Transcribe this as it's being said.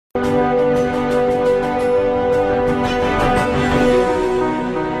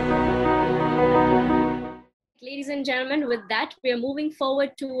with that, we are moving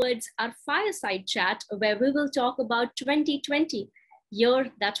forward towards our fireside chat where we will talk about 2020,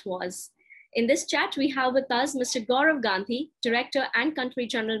 year that was. In this chat, we have with us Mr. Gaurav Gandhi, Director and Country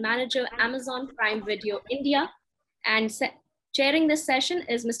General Manager, Amazon Prime Video India. And chairing this session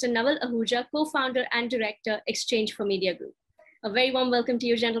is Mr. Naval Ahuja, Co-founder and Director, Exchange for Media Group. A very warm welcome to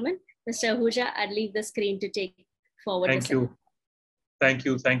you, gentlemen. Mr. Ahuja, I'd leave the screen to take forward. Thank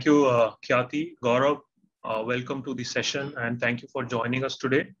you, Khyati, Gaurav. Welcome to the session and thank you for joining us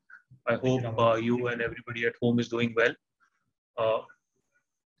today. I hope you and everybody at home is doing well.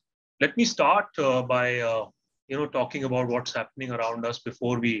 Let me start by talking about what's happening around us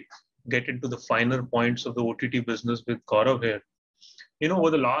before we get into the finer points of the OTT business with Gaurav here. Over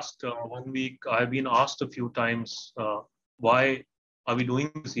the last 1 week, I've been asked a few times, why are we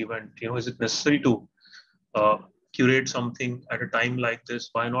doing this event? Is it necessary to curate something at a time like this?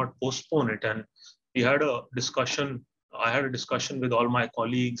 Why not postpone it? And we had a discussion. I had a discussion with all my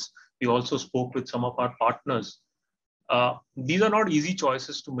colleagues. We also spoke with some of our partners. These are not easy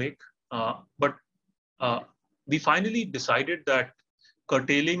choices to make, but we finally decided that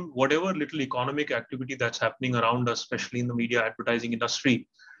curtailing whatever little economic activity that's happening around us, especially in the media advertising industry,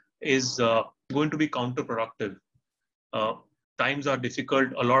 is going to be counterproductive. Times are difficult.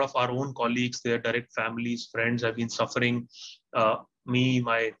 A lot of our own colleagues, their direct families, friends have been suffering.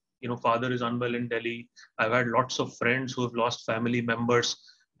 My father is unwell in Delhi. I've had lots of friends who have lost family members.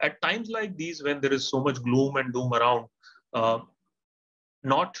 At times like these, when there is so much gloom and doom around,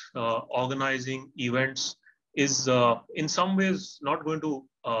 not organizing events is in some ways not going to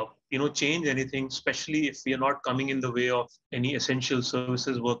change anything, especially if we are not coming in the way of any essential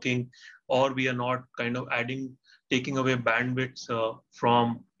services working, or we are not kind of taking away bandwidths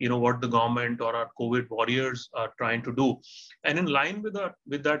from what the government or our COVID warriors are trying to do. And in line with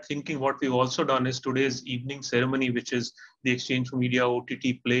that thinking, what we've also done is today's evening ceremony, which is the Exchange for Media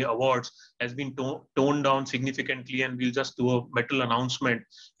OTT Play Awards, has been toned down significantly, and we'll just do a metal announcement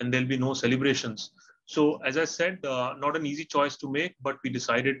and there'll be no celebrations. So as I said, not an easy choice to make, but we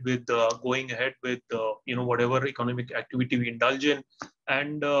decided with going ahead with whatever economic activity we indulge in,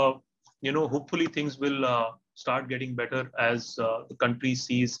 and hopefully things will start getting better as the country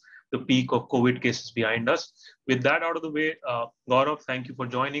sees the peak of COVID cases behind us. With that out of the way, Gaurav, thank you for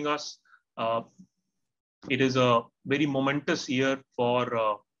joining us. It is a very momentous year for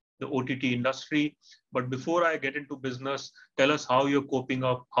the OTT industry. But before I get into business, tell us how you're coping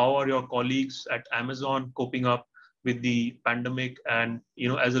up. How are your colleagues at Amazon coping up with the pandemic? And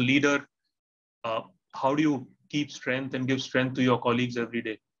as a leader, how do you keep strength and give strength to your colleagues every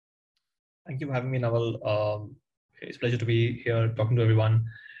day? Thank you for having me, Naval. It's a pleasure to be here talking to everyone.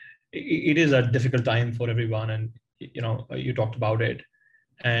 It is a difficult time for everyone, and you talked about it,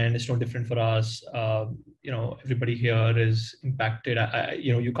 and it's no different for us. Everybody here is impacted.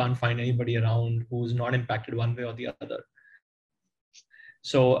 You can't find anybody around who's not impacted one way or the other.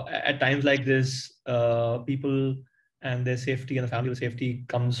 So at times like this, people and their safety and the family safety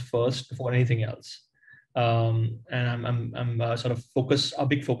comes first before anything else. And I'm sort of focused. Our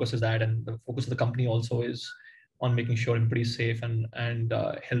big focus is that, and the focus of the company also is on making sure everybody's safe and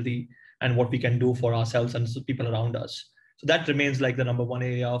healthy, and what we can do for ourselves and the people around us. So that remains like the number one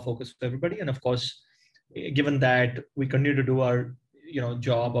area of focus for everybody. And of course, given that we continue to do our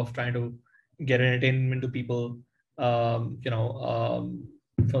job of trying to get entertainment to people, from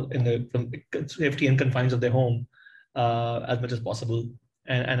safety and confines of their home as much as possible.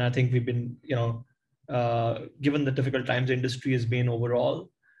 And I think we've been given the difficult times the industry has been overall,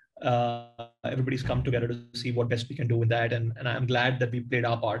 everybody's come together to see what best we can do with that, and I'm glad that we played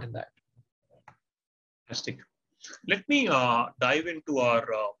our part in that. Fantastic. Let me dive into our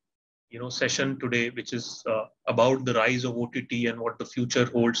session today, which is about the rise of OTT and what the future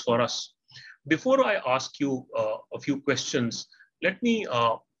holds for us. Before I ask you a few questions, let me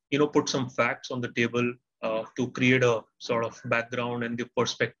put some facts on the table to create a sort of background and give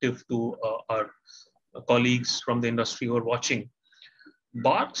perspective to our colleagues from the industry who are watching.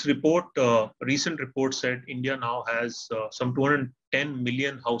 BARC's recent report said India now has some 210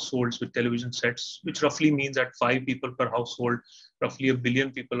 million households with television sets, which roughly means that 5 people per household, roughly 1 billion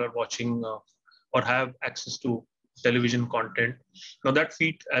people are watching or have access to television content. Now that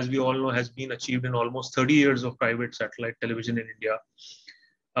feat, as we all know, has been achieved in almost 30 years of private satellite television in India.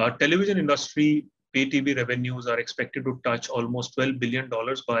 Television industry pay TV revenues are expected to touch almost $12 billion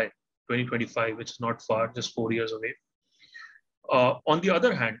by 2025, which is not far, just 4 years away. On the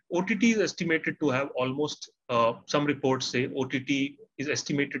other hand, OTT is estimated to have almost, some reports say OTT is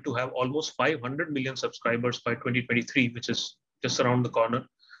estimated to have almost 500 million subscribers by 2023, which is just around the corner,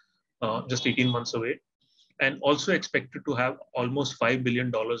 just 18 months away. and also expected to have almost $5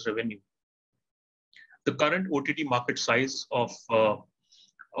 billion revenue. The current OTT market size of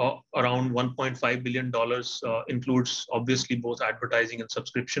around $1.5 billion includes obviously both advertising and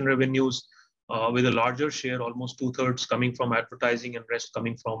subscription revenues, with a larger share, almost 2/3 coming from advertising and rest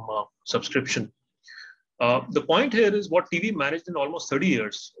coming from subscription. The point here is what TV managed in almost 30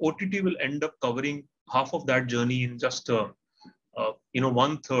 years, OTT will end up covering half of that journey in just under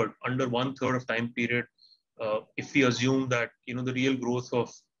 1/3 of time period. If we assume that the real growth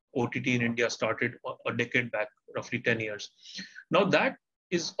of OTT in India started a decade back, roughly 10 years. Now that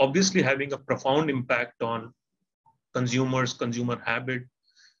is obviously having a profound impact on consumers, consumer habit,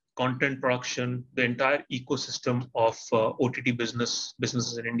 content production, the entire ecosystem of OTT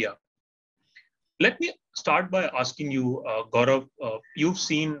businesses in India. Let me start by asking you, Gaurav, you've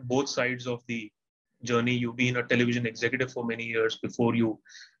seen both sides of the journey. You've been a television executive for many years before you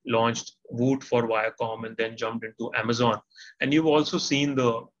launched Woot for Viacom and then jumped into Amazon. And you've also seen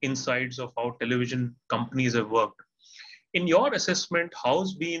the insides of how television companies have worked. In your assessment,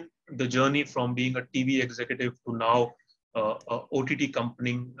 how's been the journey from being a TV executive to now a OTT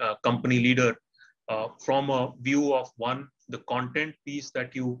company leader, from a view of one, the content piece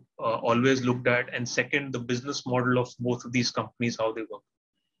that you always looked at, and second, the business model of both of these companies, how they work?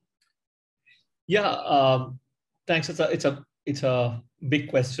 Yeah, thanks. It's a big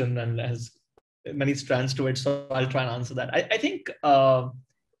question and has many strands to it. So I'll try and answer that. I think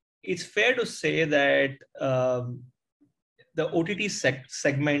it's fair to say that the OTT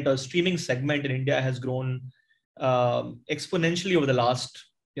segment or streaming segment in India has grown exponentially over the last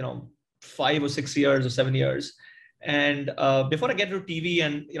 5 or 6 years or 7 years. And before I get to TV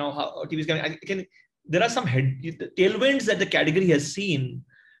and how TV is coming, there are some tailwinds that the category has seen,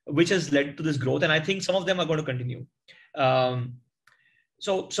 which has led to this growth, and I think some of them are going to continue.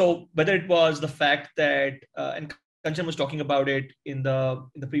 So whether it was the fact that, and Kanchan was talking about it in the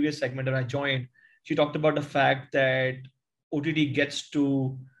previous segment when I joined, she talked about the fact that OTT gets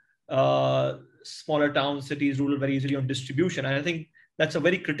to smaller towns, cities, rural very easily on distribution, and I think that's a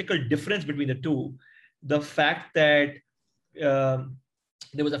very critical difference between the two. The fact that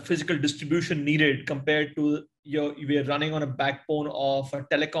there was a physical distribution needed compared to we are running on a backbone of a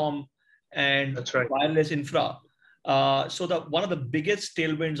telecom and wireless infra. So one of the biggest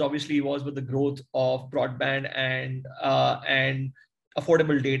tailwinds obviously was with the growth of broadband and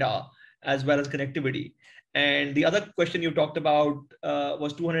affordable data as well as connectivity. And the other question you talked about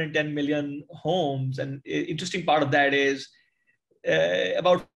was 210 million homes, and interesting part of that is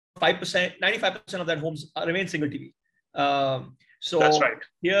about 5%, 95% of that homes remain single TV. So that's right.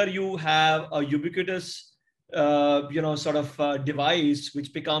 Here you have a ubiquitous, device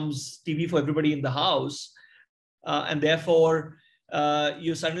which becomes TV for everybody in the house, and therefore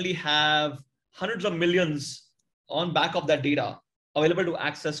you suddenly have hundreds of millions on back of that data available to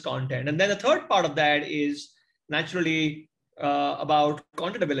access content. And then the third part of that is naturally about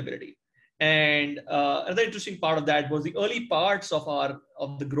content availability. And another interesting part of that was the early parts of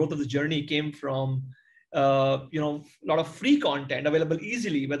the growth of the journey came from a lot of free content available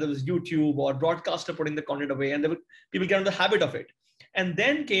easily, whether it was YouTube or broadcaster putting the content away, and people get in the habit of it. And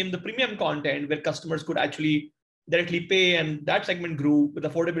then came the premium content where customers could actually directly pay, and that segment grew with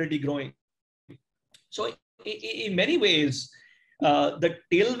affordability growing. So in many ways, the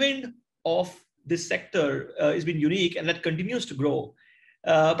tailwind of this sector has been unique, and that continues to grow.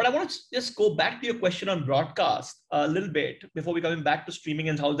 But I want to just go back to your question on broadcast a little bit before we come back to streaming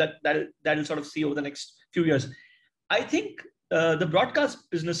and how that'll sort of see over the next few years. I think the broadcast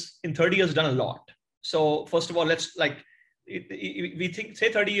business in 30 years has done a lot. So first of all, let's say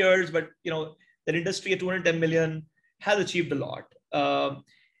 30 years, but that industry at 210 million has achieved a lot.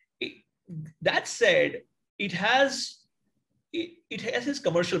 That said, it has its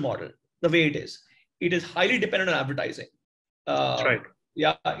commercial model the way it is. It is highly dependent on advertising. That's right.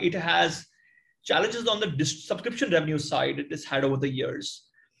 Yeah, it has challenges on the subscription revenue side it has had over the years.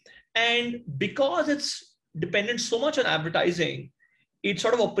 And because it's dependent so much on advertising, it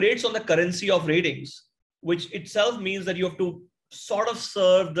sort of operates on the currency of ratings, which itself means that you have to sort of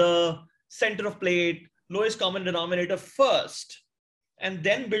serve the center of plate, lowest common denominator first, and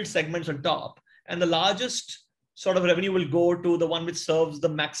then build segments on top. And the largest sort of revenue will go to the one which serves the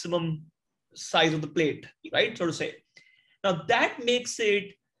maximum size of the plate, right? So to say. Now that makes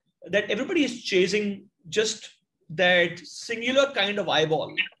it that everybody is chasing just that singular kind of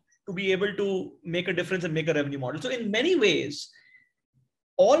eyeball to be able to make a difference and make a revenue model. So in many ways,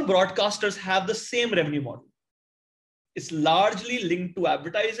 all broadcasters have the same revenue model. It's largely linked to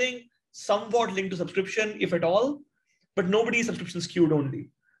advertising, somewhat linked to subscription, if at all, but nobody is subscription skewed only.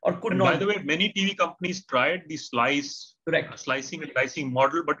 or could And not. by the way, many TV companies tried the slicing and dicing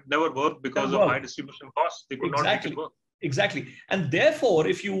model, but it never worked because of high distribution costs. They could not make it work. Exactly. And therefore,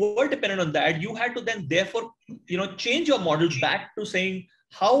 if you were dependent on that, you had to then therefore, change your models back to saying,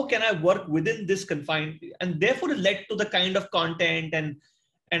 how can I work within this confined? And therefore it led to the kind of content and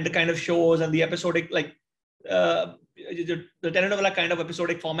the kind of shows and the episodic, like the telenovela kind of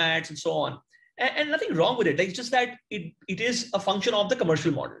episodic formats and so on. And nothing wrong with it. Like, it's just that it is a function of the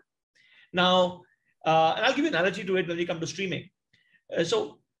commercial model. Now, and I'll give you an analogy to it when we come to streaming.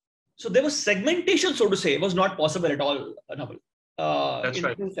 So there was segmentation, so to say. It was not possible at all, Naval. That's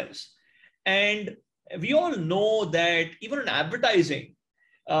right. True sense. And we all know that even in advertising,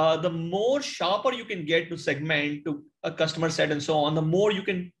 the more sharper you can get to segment to a customer set and so on, the more you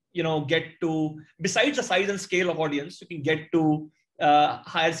can, get to, besides the size and scale of audience, you can get to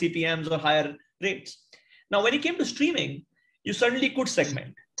higher CPMs or higher rates. Now, when it came to streaming, you certainly could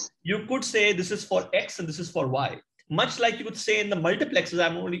segment. You could say this is for X and this is for Y. Much like you would say in the multiplexes,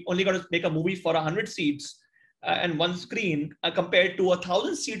 I'm only going to make a movie for 100 seats and one screen compared to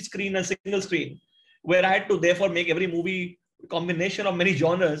 1,000 seat screen and single screen, where I had to therefore make every movie combination of many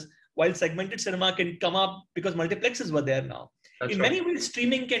genres, while segmented cinema can come up because multiplexes were there now. That's in right. many ways,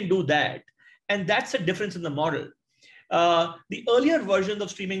 streaming can do that. And that's a difference in the model. The earlier versions of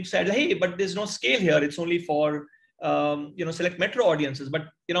streaming said, hey, but there's no scale here. It's only for select metro audiences. But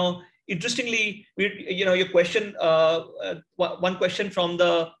interestingly, your question, one question from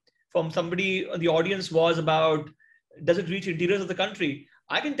somebody in the audience was about, does it reach interiors of the country?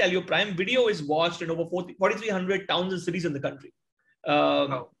 I can tell you, Prime Video is watched in over 4,300 towns and cities in the country.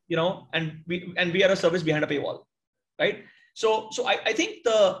 And we are a service behind a paywall, right? So I think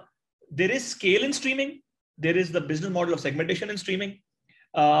there is scale in streaming. There is the business model of segmentation in streaming.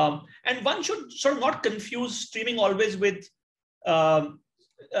 And one should sort of not confuse streaming always with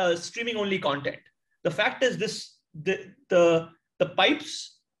streaming only content. The fact is the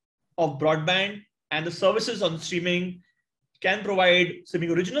pipes of broadband and the services on streaming can provide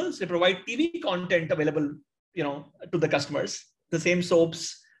streaming originals. They provide TV content available, to the customers, the same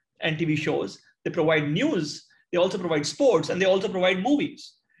soaps and TV shows. They provide news. They also provide sports, and they also provide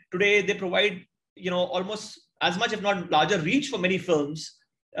movies. Today, they provide, almost as much, if not larger reach for many films,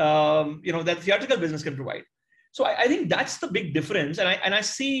 that theatrical business can provide. So I think that's the big difference. And I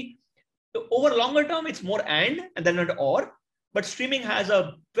see over longer term, it's more and then not or. But streaming has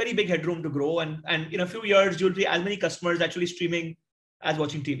a very big headroom to grow. And in a few years, you'll see as many customers actually streaming as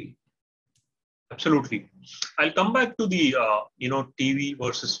watching TV. Absolutely. I'll come back to the TV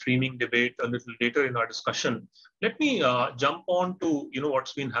versus streaming debate a little later in our discussion. Let me jump on to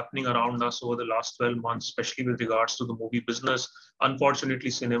what's been happening around us over the last 12 months, especially with regards to the movie business. Unfortunately,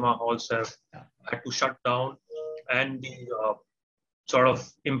 cinema halls have had to shut down, and the sort of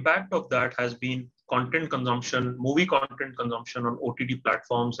impact of that has been content consumption, movie content consumption on OTT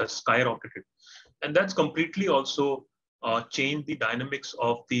platforms has skyrocketed, and that's completely also changed the dynamics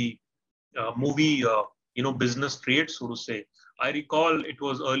of the movie business trade, so to say. I recall it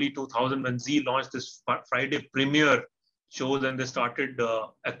was early 2000 when Zee launched this Friday premiere shows, and they started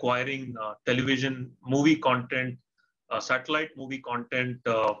acquiring television movie content, satellite movie content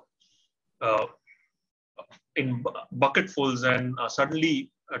in bucketfuls, and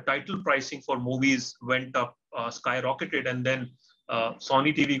suddenly title pricing for movies went up, skyrocketed, and then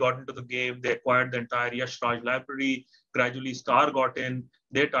Sony TV got into the game. They acquired the entire Yash Raj library. Gradually, Star got in.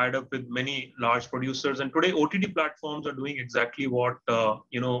 They tied up with many large producers, and today OTT platforms are doing exactly what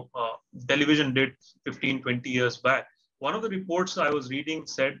television did 15, 20 years back. One of the reports I was reading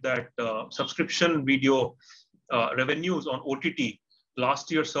said that subscription video revenues on OTT last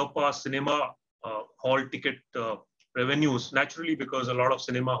year surpassed cinema hall ticket revenues, naturally because a lot of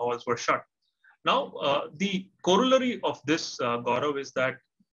cinema halls were shut. Now, the corollary of this, Gaurav, is that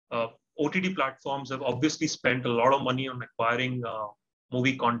OTT platforms have obviously spent a lot of money on acquiring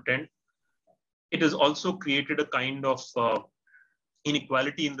movie content. It has also created a kind of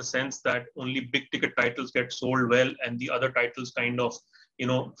inequality in the sense that only big ticket titles get sold well, and the other titles kind of,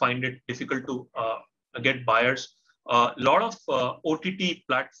 find it difficult to get buyers. A lot of OTT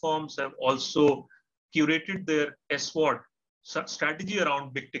platforms have also curated their SWOT strategy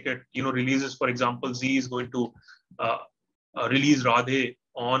around big ticket, releases. For example, Zee is going to release Radhe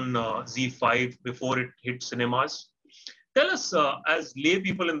on Z5 before it hits cinemas. Tell us, as lay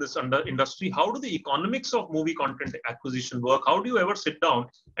people in this industry, how do the economics of movie content acquisition work? How do you ever sit down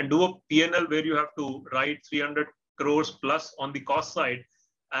and do a P&L where you have to write 300 crores plus on the cost side,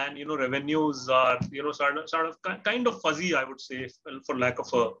 and revenues are sort of kind of fuzzy, I would say, for lack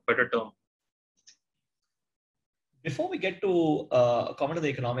of a better term? Before we get to comment on the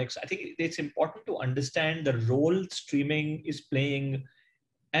economics, I think it's important to understand the role streaming is playing.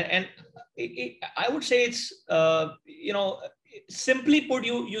 And I would say it's, simply put,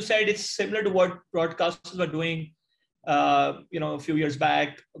 you said it's similar to what broadcasters were doing, a few years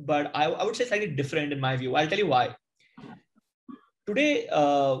back, but I would say slightly different in my view. I'll tell you why. Today,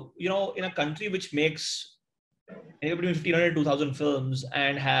 in a country which makes anywhere between 1,500 to 2,000 films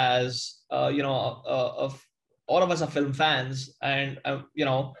and has, all of us are film fans, and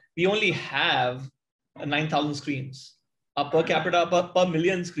we only have 9,000 screens. Our per capita per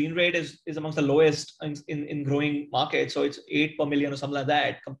million screen rate is amongst the lowest in growing markets. So it's 8 per million or something like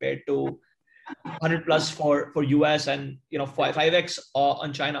that, compared to 100 plus for US, and 5x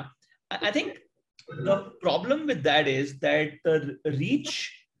on China. I think the problem with that is that the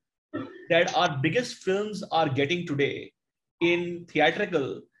reach that our biggest films are getting today in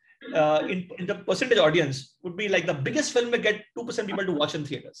theatrical, in the percentage audience, would be like the biggest film will get 2% people to watch in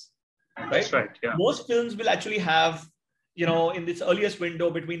theaters. Right? That's right. Yeah. Most films will actually have, in this earliest window,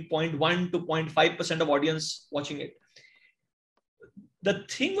 between 0.1 to 0.5% of audience watching it. The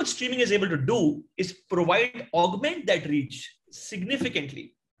thing what streaming is able to do is augment that reach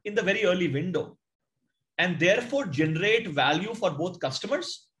significantly in the very early window, and therefore generate value for both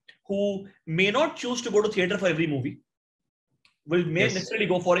customers who may not choose to go to theater for every movie, may necessarily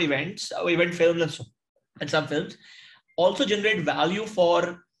go for events, event films, and some films. Also generate value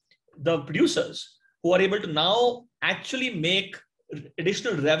for the producers, who are able to now actually make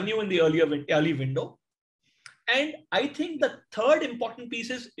additional revenue in the early window. And I think the third important piece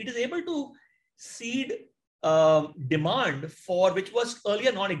is it is able to seed demand for which was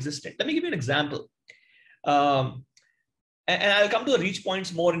earlier non-existent. Let me give you an example. And I'll come to the reach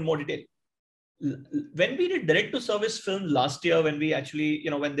points in more detail. When we did direct to service film last year, when we actually,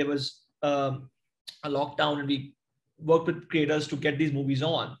 when there was a lockdown and we worked with creators to get these movies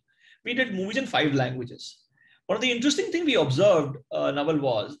on, we did movies in 5 languages. One of the interesting things we observed, Naval,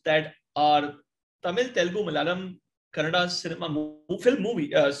 was that our Tamil, Telugu, Malayalam, Kannada cinema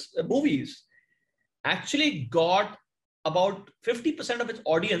movies actually got about 50% of its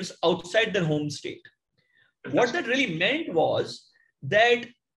audience outside their home state. What that really meant was that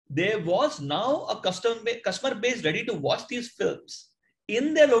there was now a customer base ready to watch these films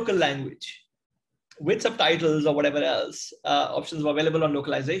in their local language with subtitles or whatever else options were available on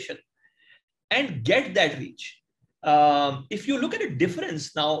localization, and get that reach. If you look at a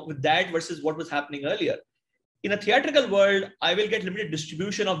difference now with that versus what was happening earlier, in a theatrical world, I will get limited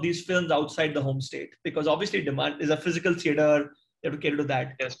distribution of these films outside the home state, because obviously demand is a physical theater, you have to cater to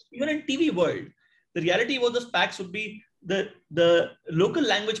that. Yes. Even in TV world, the reality was those packs would be the local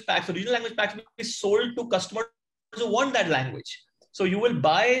language packs or regional language packs would be sold to customers who want that language. So you will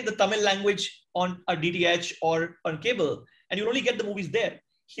buy the Tamil language on a DTH or on cable, and you'll only get the movies there.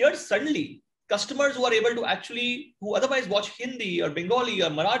 Here, suddenly, customers who are able to actually, who otherwise watch Hindi or Bengali or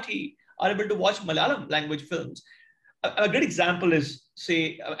Marathi, are able to watch Malayalam language films. A great example is,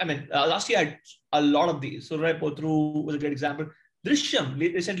 say, last year I had a lot of these. So Rai Potru was a great example. Drishyam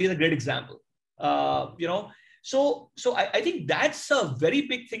recently is a great example. So I think that's a very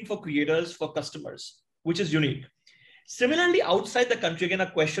big thing for creators, for customers, which is unique. Similarly, outside the country, again,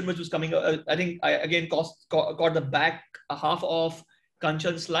 a question which was coming, I think I again got the back half of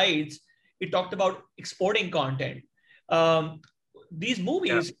Kanchan's slides. It talked about exporting content. These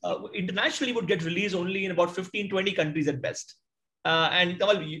movies internationally would get released only in about 15, 20 countries at best. And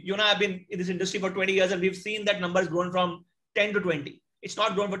well, you and I have been in this industry for 20 years, and we've seen that number has grown from 10 to 20. It's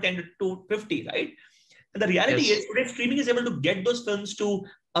not grown from 10 to 50, right? And the reality is today streaming is able to get those films to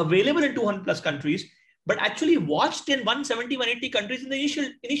available in 200 plus countries, but actually watched in 170, 180 countries in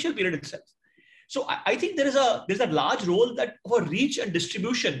the initial period itself. So I think there's a large role that for reach and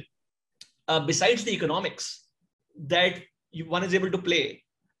distribution, besides the economics, that one is able to play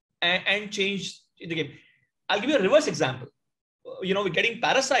and change the game. I'll give you a reverse example. We're getting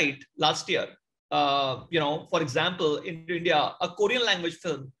Parasite last year. For example, in India, a Korean language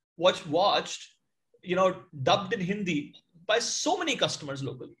film watched, dubbed in Hindi by so many customers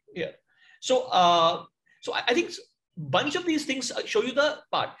locally here. So I think a bunch of these things show you the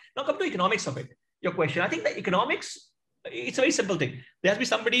part. Now come to economics of it. Your question. I think the economics, it's a very simple thing. There has to be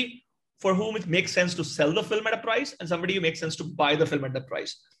somebody for whom it makes sense to sell the film at a price, and somebody who makes sense to buy the film at that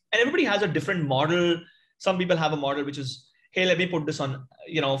price. And everybody has a different model. Some people have a model which is, hey, let me put this on,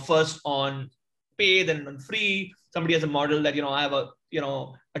 first on pay, then on free. Somebody has a model that, I have a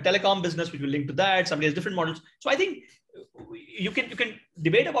telecom business which will link to that. Somebody has different models. So I think you can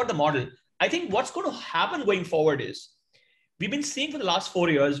debate about the model. I think what's going to happen going forward is we've been seeing for the last 4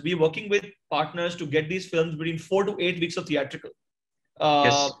 years, we're working with partners to get these films between 4 to 8 weeks of theatrical.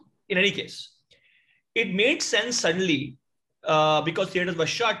 Yes. In any case, it made sense suddenly because theaters were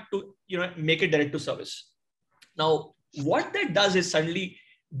shut to make it direct to service. Now, what that does is suddenly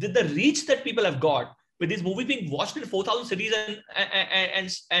the reach that people have got with these movies being watched in 4,000 cities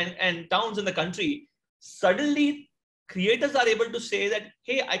and towns in the country, suddenly creators are able to say that,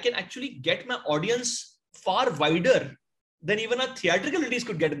 hey, I can actually get my audience far wider than even a theatrical release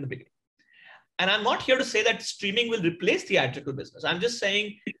could get in the beginning. And I'm not here to say that streaming will replace theatrical business. I'm just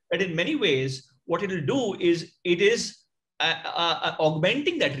saying that in many ways, what it'll do is it is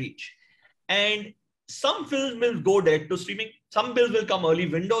augmenting that reach. And some films will go direct to streaming. Some films will come early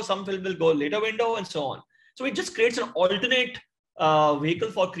window. Some films will go later window, and so on. So it just creates an alternate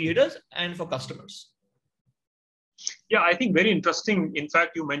vehicle for creators and for customers. Yeah, I think very interesting. In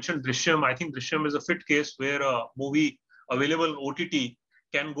fact, you mentioned Drishyam. I think Drishyam is a fit case where a movie available on OTT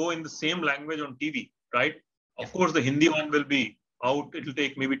can go in the same language on TV, right? Of course, the Hindi one will be out. It'll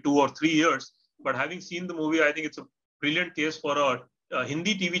take maybe 2 or 3 years. But having seen the movie, I think it's a brilliant case for a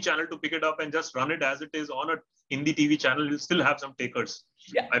Hindi TV channel to pick it up and just run it as it is on a Hindi TV channel. You'll still have some takers.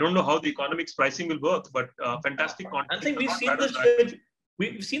 Yeah. I don't know how the economics pricing will work, but fantastic content. I think we've seen this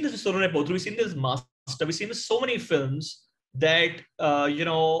with Sorone Potru. We've seen this Master. We've seen this so many films that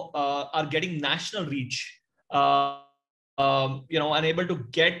are getting national reach. And able to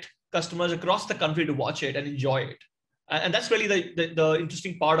get customers across the country to watch it and enjoy it. And that's really the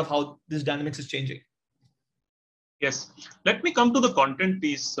interesting part of how this dynamics is changing. Yes. Let me come to the content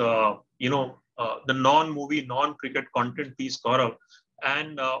piece, the non-movie, non-cricket content piece, Gaurav.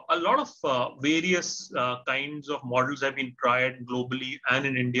 And a lot of various kinds of models have been tried globally and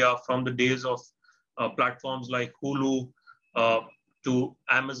in India from the days of platforms like Hulu, to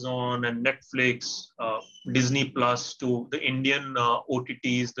Amazon and Netflix, Disney Plus, to the Indian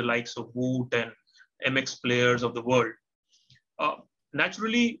OTTs, the likes of Woot and MX players of the world.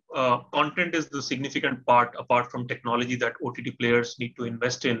 Naturally, content is the significant part apart from technology that OTT players need to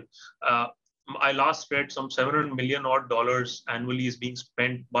invest in. I last read some $700 million annually is being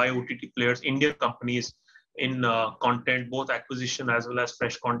spent by OTT players, Indian companies, in content, both acquisition as well as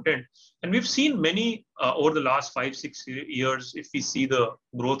fresh content. And we've seen many over the last 5-6 years, if we see the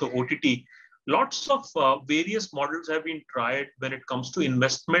growth of OTT, lots of various models have been tried when it comes to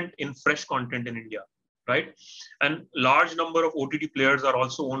investment in fresh content in India, right? And large number of OTT players are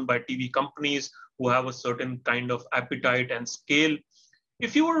also owned by TV companies who have a certain kind of appetite and scale.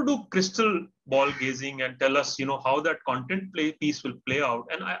 If you were to do crystal ball gazing and tell us, how that content piece will play out,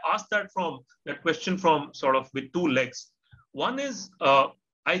 and I asked that question from sort of with two legs. One is,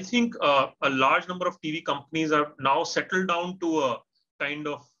 I think a large number of TV companies are now settled down to a kind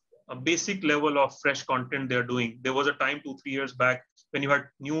of a basic level of fresh content they're doing. There was a time 2-3 years back when you had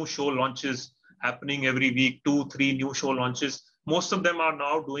new show launches happening every week, 2-3 new show launches. Most of them are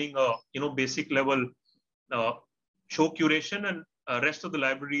now doing a basic level show curation, and rest of the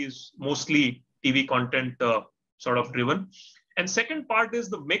library is mostly TV content sort of driven. And second part is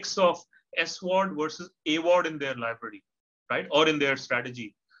the mix of SWOD versus AWOD in their library, right? Or in their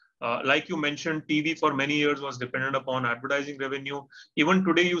strategy. Like you mentioned, TV for many years was dependent upon advertising revenue. Even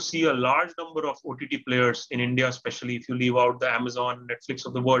today, you see a large number of OTT players in India, especially if you leave out the Amazon, Netflix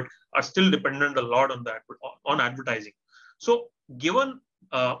of the world, are still dependent a lot on that, on advertising. So given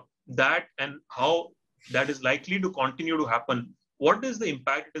that and how that is likely to continue to happen, what is the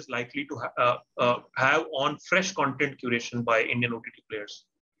impact it is likely to have on fresh content curation by Indian OTT players?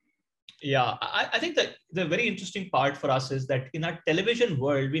 Yeah, I think that the very interesting part for us is that in our television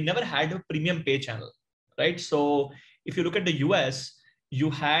world, we never had a premium pay channel, right? So if you look at the US, you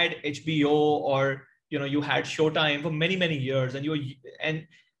had HBO or you had Showtime for many, many years, and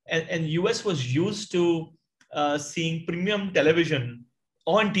and US was used to seeing premium television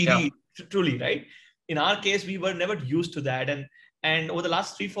on TV, yeah. Truly, right? In our case, we were never used to that, and over the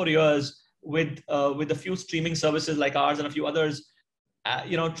last 3-4 years, with a few streaming services like ours and a few others,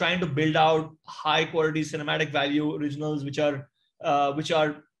 trying to build out high quality cinematic value originals, which are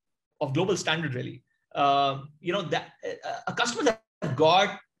of global standard, really. That customers have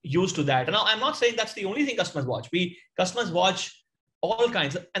got used to that. And now I'm not saying that's the only thing customers watch. Customers watch all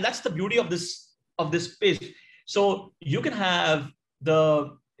kinds, and that's the beauty of this space. So you can have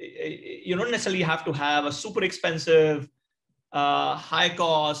you don't necessarily have to have a super expensive, high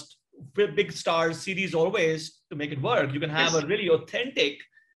cost, big stars series always to make it work. You can have a really authentic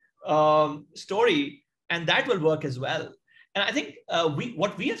story, and that will work as well. And I think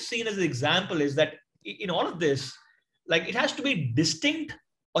what we have seen as an example is that in all of this, it has to be distinct,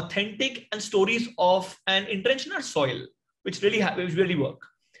 authentic, and stories of an intentional soil, which really work.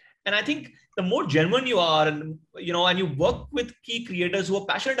 And I think the more genuine you are, and you work with key creators who are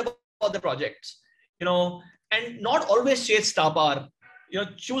passionate about the projects, and not always chase star power,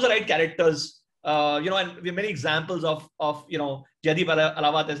 choose the right characters, and we have many examples of Jaideep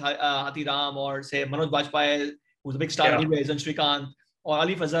Alawat as Hathi Ram, or say Manoj Bajpayee, who's a big star anyways, and Srikanth, or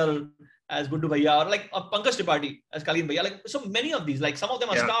Ali Fazal as Guddu Bhaiya, or Pankaj Tripathi as Kalin Bhaiya. Like, so many of these, like some of them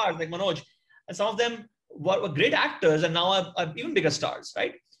are stars like Manoj, and some of them were great actors and now are even bigger stars,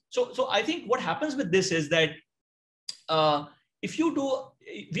 right? So I think what happens with this is that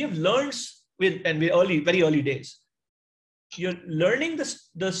we have learned very early days. You're learning this,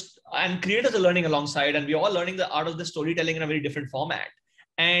 and creators are learning alongside, and we're all learning the art of the storytelling in a very different format.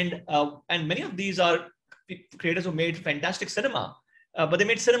 And many of these are creators who made fantastic cinema, but they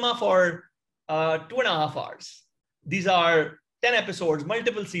made cinema for 2.5 hours. These are 10 episodes,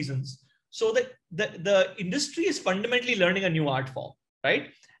 multiple seasons. So the industry is fundamentally learning a new art form,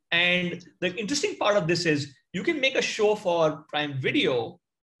 right? And the interesting part of this is you can make a show for Prime Video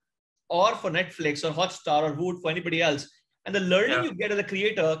or for Netflix or Hotstar or Voot for anybody else. And the learning you get as a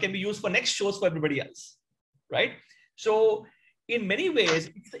creator can be used for next shows for everybody else, right? So in many ways,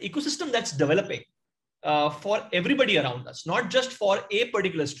 it's the ecosystem that's developing for everybody around us, not just for a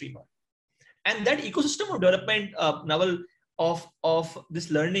particular streamer. And that ecosystem of development, Naval, of this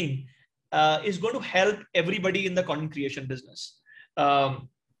learning is going to help everybody in the content creation business.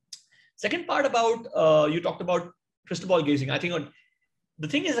 Second part about, you talked about crystal ball gazing. I think the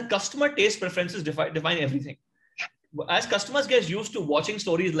thing is the customer taste preferences define everything. As customers get used to watching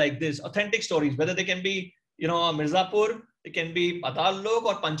stories like this, authentic stories, whether they can be, Mirzapur, it can be Patal Lok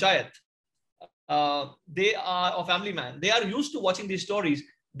or Panchayat, they are, or Family Man, they are used to watching these stories.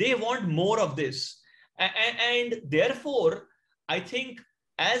 They want more of this. And therefore, I think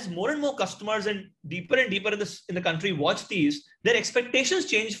as more and more customers and deeper in the country watch these, their expectations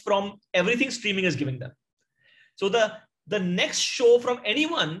change from everything streaming is giving them. So the next show from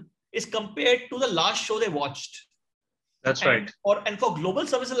anyone is compared to the last show they watched. That's right. And for global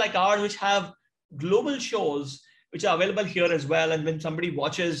services like ours, which have global shows, which are available here as well. And when somebody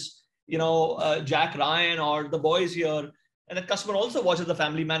watches, Jack Ryan or The Boys here, and the customer also watches The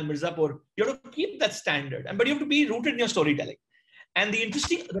Family Man, Mirzapur, you have to keep that standard. But you have to be rooted in your storytelling. And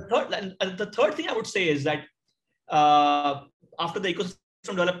the third thing I would say is that after the ecosystem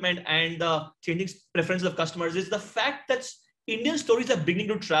development and the changing preferences of customers is the fact that Indian stories are beginning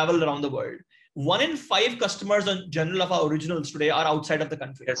to travel around the world. 1 in 5 customers in general of our originals today are outside of the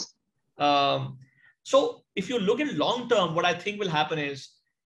country. Yes. So if you look in long term, what I think will happen is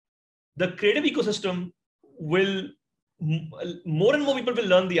the creative ecosystem will, more and more people will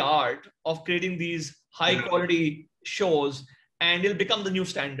learn the art of creating these high quality shows, and it'll become the new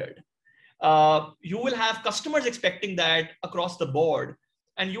standard. You will have customers expecting that across the board,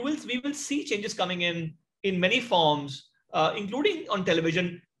 and we will see changes coming in many forms, including on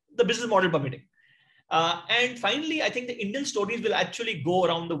television, the business model permitting. And finally, I think the Indian stories will actually go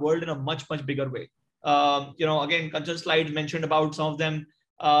around the world in a much, much bigger way. Again, Kanchan's slide mentioned about some of them,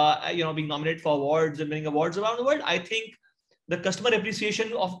 being nominated for awards and winning awards around the world. I think the customer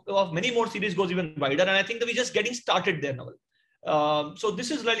appreciation of many more series goes even wider. And I think that we're just getting started there now. So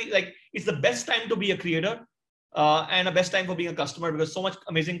this is really like, it's the best time to be a creator and a best time for being a customer, because so much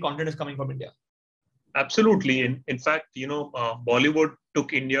amazing content is coming from India. Absolutely. In fact, Bollywood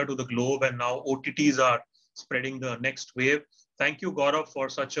took India to the globe, and now OTTs are spreading the next wave. Thank you, Gaurav, for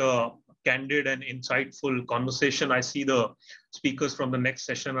such a candid and insightful conversation. I see the speakers from the next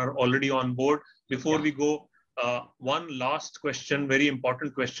session are already on board. Before we go, one last question, very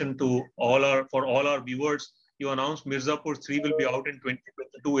important question for all our viewers. You announced Mirzapur 3 will be out in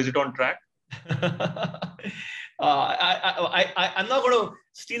 2022. Is it on track? I'm not going to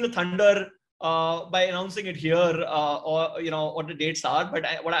steal the thunder by announcing it here, or what the dates are. But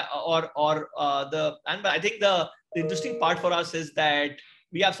I think the interesting part for us is that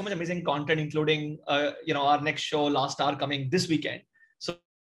we have so much amazing content, including our next show, Last Hour, coming this weekend. So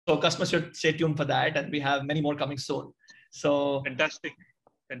customers should stay tuned for that, and we have many more coming soon. So fantastic.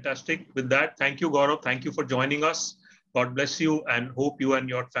 With that, thank you, Gaurav. Thank you for joining us. God bless you, and hope you and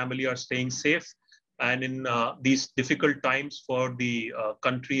your family are staying safe. And in these difficult times for the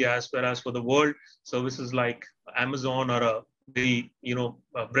country as well as for the world, services like Amazon are a very,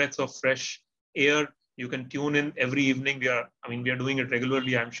 a breath of fresh air. You can tune in every evening. We are doing it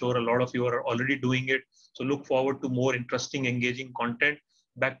regularly. I'm sure a lot of you are already doing it. So look forward to more interesting, engaging content.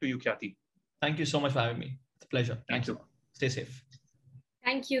 Back to you, Khyati. Thank you so much for having me. It's a pleasure. Thank you. Stay safe.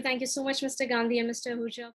 Thank you. Thank you so much, Mr. Gandhi and Mr. Ahuja.